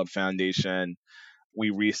Sierra Club Foundation. We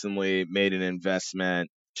recently made an investment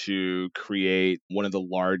to create one of the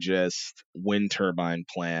largest wind turbine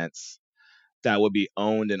plants that would be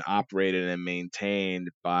owned and operated and maintained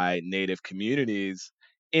by Native communities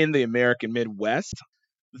in the American Midwest.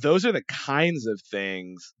 Those are the kinds of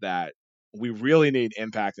things that we really need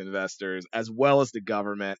impact investors, as well as the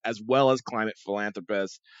government, as well as climate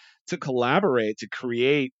philanthropists, to collaborate to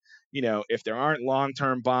create. If there aren't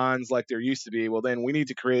long-term bonds like there used to be, well, then we need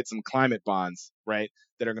to create some climate bonds, right,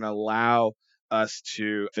 that are going to allow us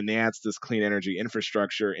to finance this clean energy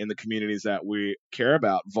infrastructure in the communities that we care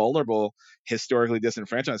about, vulnerable, historically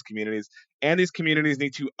disenfranchised communities. And these communities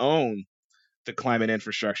need to own the climate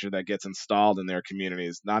infrastructure that gets installed in their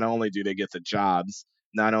communities. Not only do they get the jobs,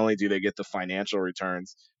 not only do they get the financial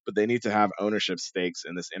returns, but they need to have ownership stakes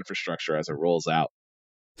in this infrastructure as it rolls out.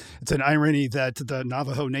 It's an irony that the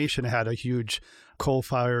Navajo Nation had a huge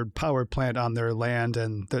coal-fired power plant on their land,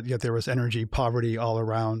 and that yet there was energy poverty all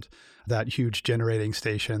around that huge generating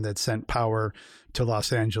station that sent power to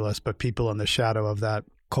Los Angeles, but people in the shadow of that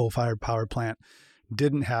coal-fired power plant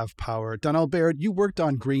didn't have power. Donald Baird, you worked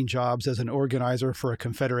on green jobs as an organizer for a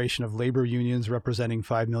confederation of labor unions representing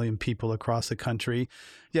 5 million people across the country.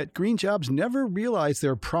 Yet green jobs never realized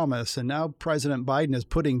their promise, and now President Biden is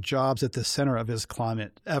putting jobs at the center of his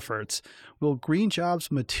climate efforts. Will green jobs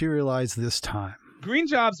materialize this time? Green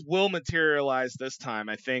jobs will materialize this time.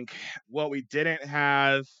 I think what we didn't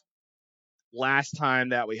have last time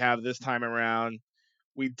that we have this time around,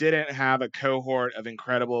 we didn't have a cohort of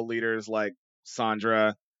incredible leaders like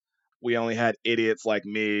Sandra. We only had idiots like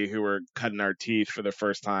me who were cutting our teeth for the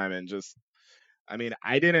first time. And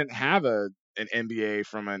I didn't have an MBA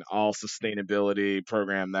from an all sustainability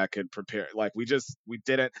program that could prepare. We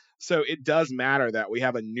didn't. So it does matter that we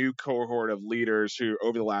have a new cohort of leaders who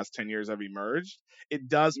over the last 10 years have emerged. It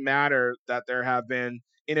does matter that there have been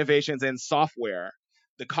innovations in software.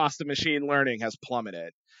 The cost of machine learning has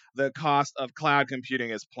plummeted. The cost of cloud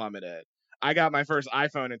computing has plummeted. I got my first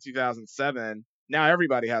iPhone in 2007. Now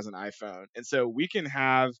everybody has an iPhone. And so we can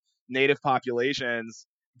have Native populations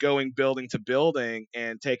going building to building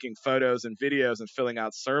and taking photos and videos and filling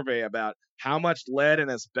out survey about how much lead and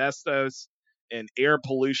asbestos and air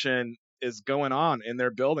pollution is going on in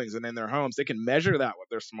their buildings and in their homes. They can measure that with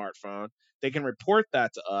their smartphone. They can report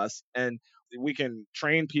that to us, and we can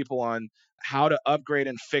train people on how to upgrade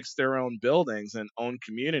and fix their own buildings and own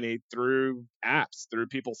community through apps, through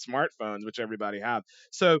people's smartphones, which everybody have.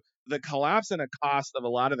 So the collapse in a cost of a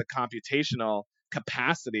lot of the computational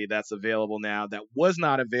capacity that's available now that was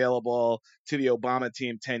not available to the Obama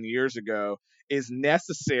team 10 years ago is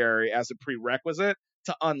necessary as a prerequisite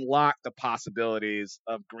to unlock the possibilities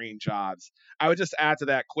of green jobs. I would just add to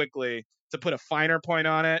that quickly to put a finer point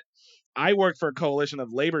on it. I worked for a coalition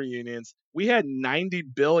of labor unions. We had $90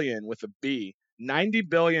 billion with a B, $90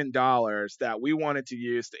 billion that we wanted to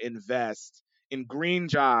use to invest in green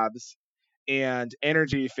jobs and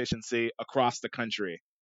energy efficiency across the country.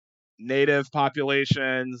 Native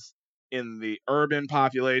populations, in the urban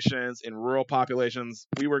populations, in rural populations.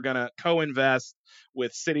 We were going to co-invest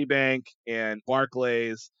with Citibank and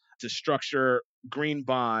Barclays to structure green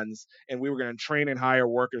bonds, and we were going to train and hire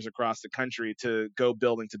workers across the country to go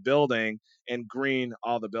building to building and green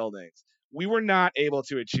all the buildings. We were not able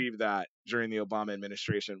to achieve that during the Obama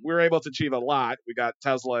administration. We were able to achieve a lot. We got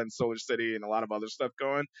Tesla and Solar City and a lot of other stuff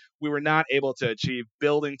going. We were not able to achieve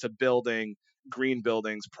building to building green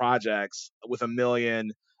buildings projects with 1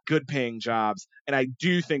 million good paying jobs. And I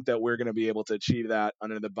do think that we're going to be able to achieve that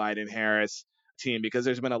under the Biden-Harris team, because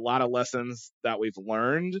there's been a lot of lessons that we've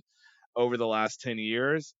learned over the last 10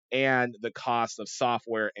 years, and the cost of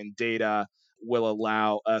software and data will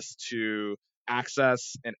allow us to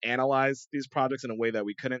access and analyze these projects in a way that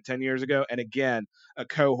we couldn't 10 years ago. And again, a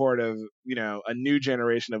cohort of, a new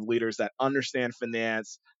generation of leaders that understand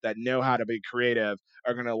finance, that know how to be creative,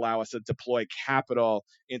 are going to allow us to deploy capital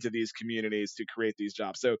into these communities to create these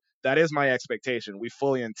jobs. So that is my expectation. We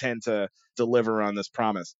fully intend to deliver on this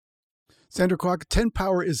promise. Sandra Kwok,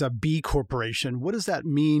 TenPower is a B corporation. What does that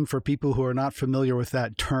mean for people who are not familiar with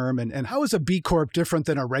that term? And how is a B Corp different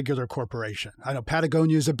than a regular corporation? I know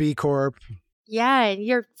Patagonia is a B Corp. Yeah,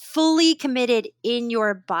 you're fully committed in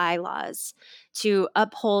your bylaws to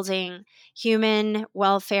upholding human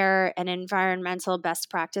welfare and environmental best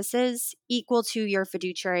practices equal to your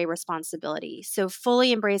fiduciary responsibility. So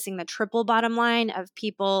fully embracing the triple bottom line of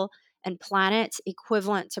people and planet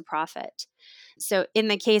equivalent to profit. So, in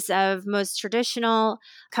the case of most traditional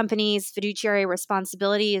companies, fiduciary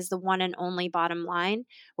responsibility is the one and only bottom line.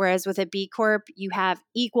 Whereas with a B Corp, you have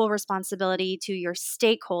equal responsibility to your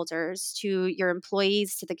stakeholders, to your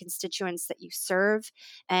employees, to the constituents that you serve,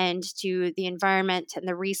 and to the environment and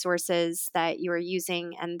the resources that you are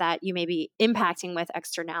using and that you may be impacting with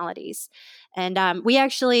externalities. And we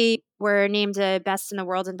actually were named a Best in the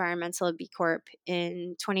World Environmental B Corp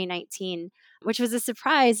in 2019, which was a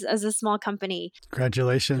surprise as a small company.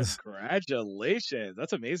 Congratulations. Congratulations.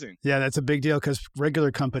 That's amazing. Yeah, that's a big deal because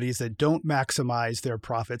regular companies that don't maximize their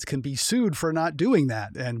profits can be sued for not doing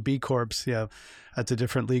that. And B Corps, that's a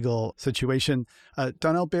different legal situation.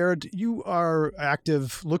 Donnell Baird, you are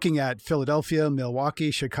active looking at Philadelphia,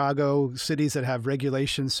 Milwaukee, Chicago, cities that have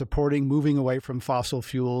regulations supporting moving away from fossil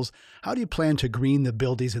fuels. How do you plan to green the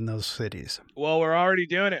buildings in those cities? Well, we're already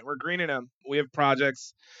doing it. We're greening them. We have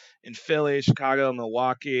projects in Philly, Chicago,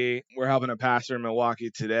 Milwaukee. We're helping a pastor in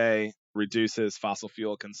Milwaukee today reduce his fossil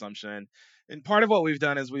fuel consumption. And part of what we've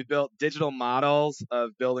done is we've built digital models of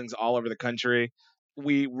buildings all over the country.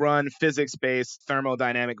 We run physics-based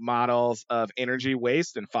thermodynamic models of energy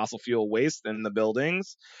waste and fossil fuel waste in the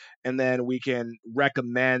buildings. And then we can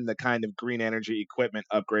recommend the kind of green energy equipment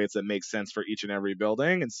upgrades that make sense for each and every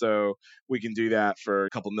building. And so we can do that for a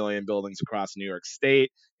couple million buildings across New York State.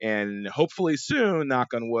 And hopefully soon,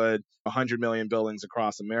 knock on wood, 100 million buildings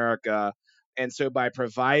across America. And so by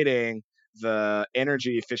providing the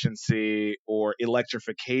energy efficiency or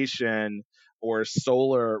electrification or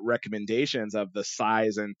solar recommendations of the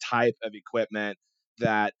size and type of equipment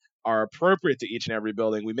that are appropriate to each and every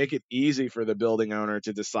building, we make it easy for the building owner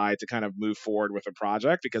to decide to kind of move forward with a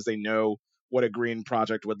project because they know what a green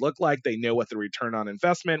project would look like. They know what the return on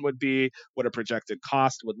investment would be, what a projected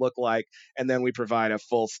cost would look like. And then we provide a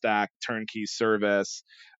full stack turnkey service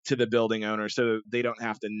to the building owner so they don't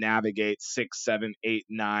have to navigate 6, 7, 8,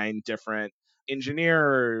 9 different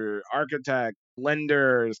engineer, architect,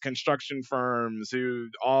 lenders, construction firms who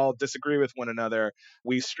all disagree with one another.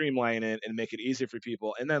 We streamline it and make it easier for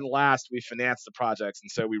people. And then last, we finance the projects. And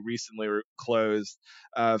so we recently closed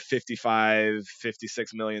a $56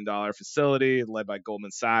 million facility led by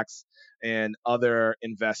Goldman Sachs and other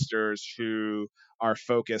investors who are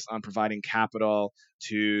focused on providing capital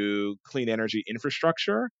to clean energy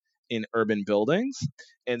infrastructure in urban buildings.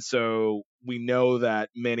 And so we know that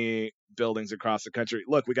many buildings across the country,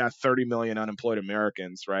 look, we got 30 million unemployed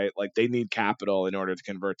Americans, right? Like they need capital in order to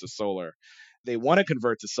convert to solar. They want to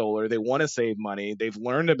convert to solar. They want to save money. They've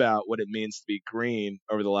learned about what it means to be green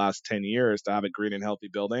over the last 10 years to have a green and healthy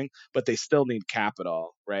building, but they still need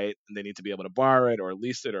capital, right? And they need to be able to borrow it or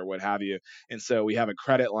lease it or what have you. And so we have a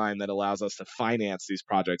credit line that allows us to finance these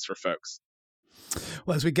projects for folks.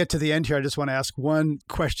 Well, as we get to the end here, I just want to ask one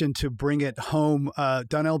question to bring it home.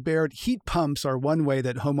 Donnell Baird, heat pumps are one way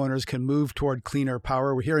that homeowners can move toward cleaner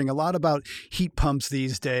power. We're hearing a lot about heat pumps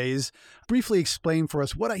these days. Briefly explain for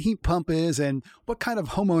us what a heat pump is and what kind of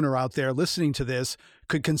homeowner out there listening to this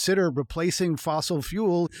could consider replacing fossil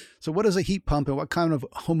fuel. So what is a heat pump and what kind of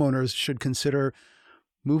homeowners should consider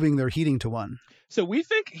moving their heating to one? So we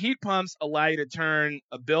think heat pumps allow you to turn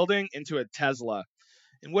a building into a Tesla.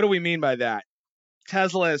 And what do we mean by that?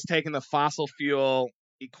 Tesla has taken the fossil fuel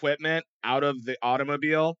equipment out of the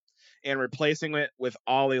automobile and replacing it with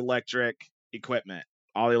all electric equipment,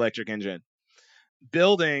 all electric engine.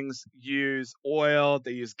 Buildings use oil,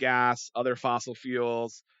 they use gas, other fossil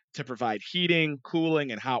fuels to provide heating,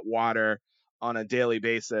 cooling, and hot water on a daily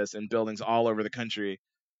basis in buildings all over the country.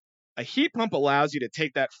 A heat pump allows you to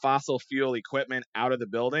take that fossil fuel equipment out of the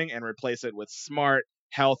building and replace it with smart,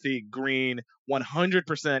 healthy, green,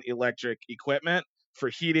 100% electric equipment for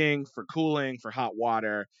heating, for cooling, for hot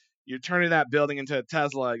water. You're turning that building into a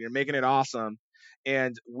Tesla. You're making it awesome.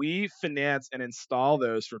 And we finance and install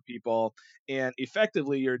those for people. And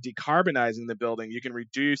effectively, you're decarbonizing the building. You can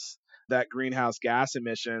reduce that greenhouse gas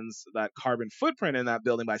emissions, that carbon footprint in that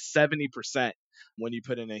building by 70% when you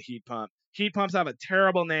put in a heat pump. Heat pumps have a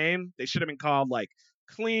terrible name. They should have been called like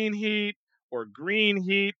clean heat or green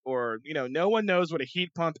heat or, no one knows what a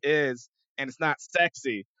heat pump is and it's not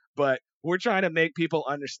sexy. But we're trying to make people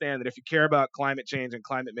understand that if you care about climate change and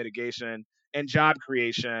climate mitigation and job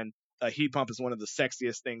creation, a heat pump is one of the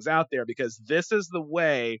sexiest things out there because this is the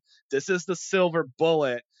way, this is the silver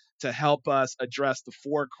bullet to help us address the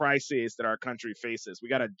 4 crises that our country faces. We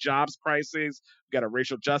got a jobs crisis, we got a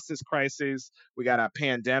racial justice crisis, we got a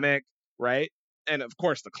pandemic, right? And of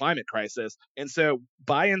course, the climate crisis. And so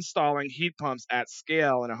by installing heat pumps at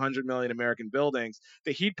scale in 100 million American buildings,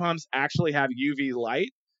 the heat pumps actually have UV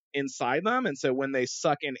light inside them. And so when they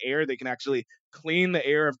suck in air, they can actually clean the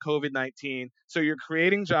air of COVID-19. So you're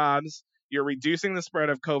creating jobs, You're reducing the spread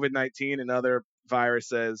of COVID-19 and other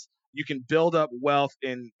viruses. You can build up wealth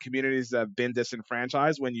in communities that have been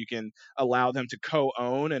disenfranchised when you can allow them to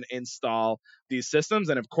co-own and install these systems.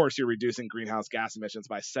 And of course, you're reducing greenhouse gas emissions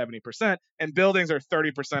by 70%. And buildings are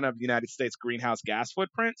 30% of the United States greenhouse gas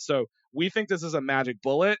footprint. So we think this is a magic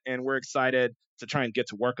bullet, and we're excited to try and get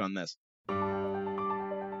to work on this.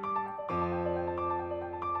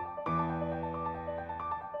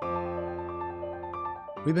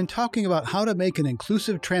 We've been talking about how to make an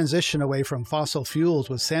inclusive transition away from fossil fuels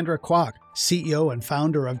with Sandra Kwok, CEO and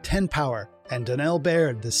founder of TenPower, and Donnell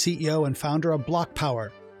Baird, the CEO and founder of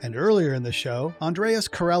BlockPower. And earlier in the show, Andreas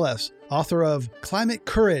Karelis, author of Climate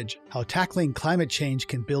Courage, How Tackling Climate Change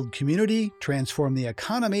Can Build Community, Transform the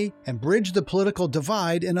Economy, and Bridge the Political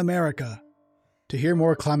Divide in America. To hear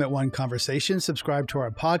more Climate One conversations, subscribe to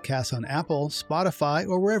our podcast on Apple, Spotify,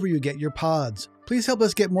 or wherever you get your pods. Please help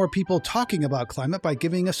us get more people talking about climate by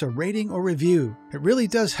giving us a rating or review. It really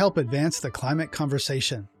does help advance the climate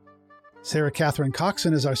conversation. Sarah Catherine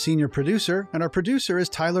Coxon is our senior producer, and our producer is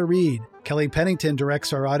Tyler Reed. Kelly Pennington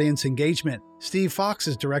directs our audience engagement. Steve Fox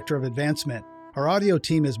is director of advancement. Our audio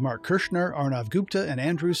team is Mark Kirshner, Arnav Gupta, and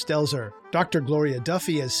Andrew Stelzer. Dr. Gloria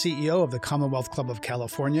Duffy is CEO of the Commonwealth Club of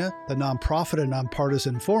California, the nonprofit and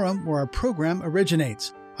nonpartisan forum where our program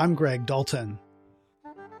originates. I'm Greg Dalton.